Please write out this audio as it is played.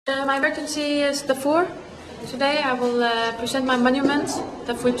My emergency is Darfur. Today I will present my monument,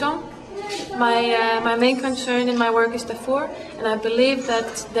 Darfur. My main concern in my work is Darfur, and I believe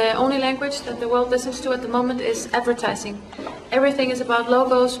that the only language that the world listens to at the moment is advertising. Everything is about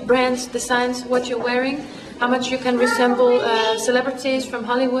logos, brands, designs, what you're wearing, how much you can resemble celebrities from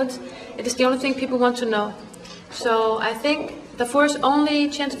Hollywood. It is the only thing people want to know. So I think Darfur's only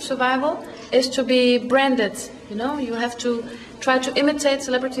chance of survival is to be branded. You know, you have to try to imitate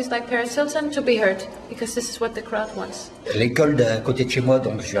celebrities like Paris Hilton to be heard, because this is what the crowd wants. L'école d'à côté de chez moi,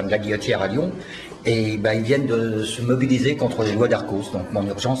 donc je viens de la Guillotière à Lyon, et ils viennent de se mobiliser contre les lois Dargos. Donc mon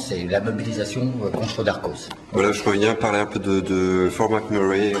urgence, c'est la mobilisation contre Dargos. Voilà, je reviens parler un peu de Fort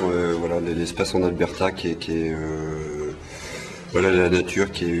McMurray, voilà, l'espace en Alberta qui est voilà, la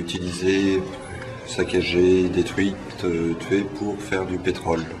nature qui est utilisée, saccagée, détruite, tuée pour faire du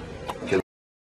pétrole.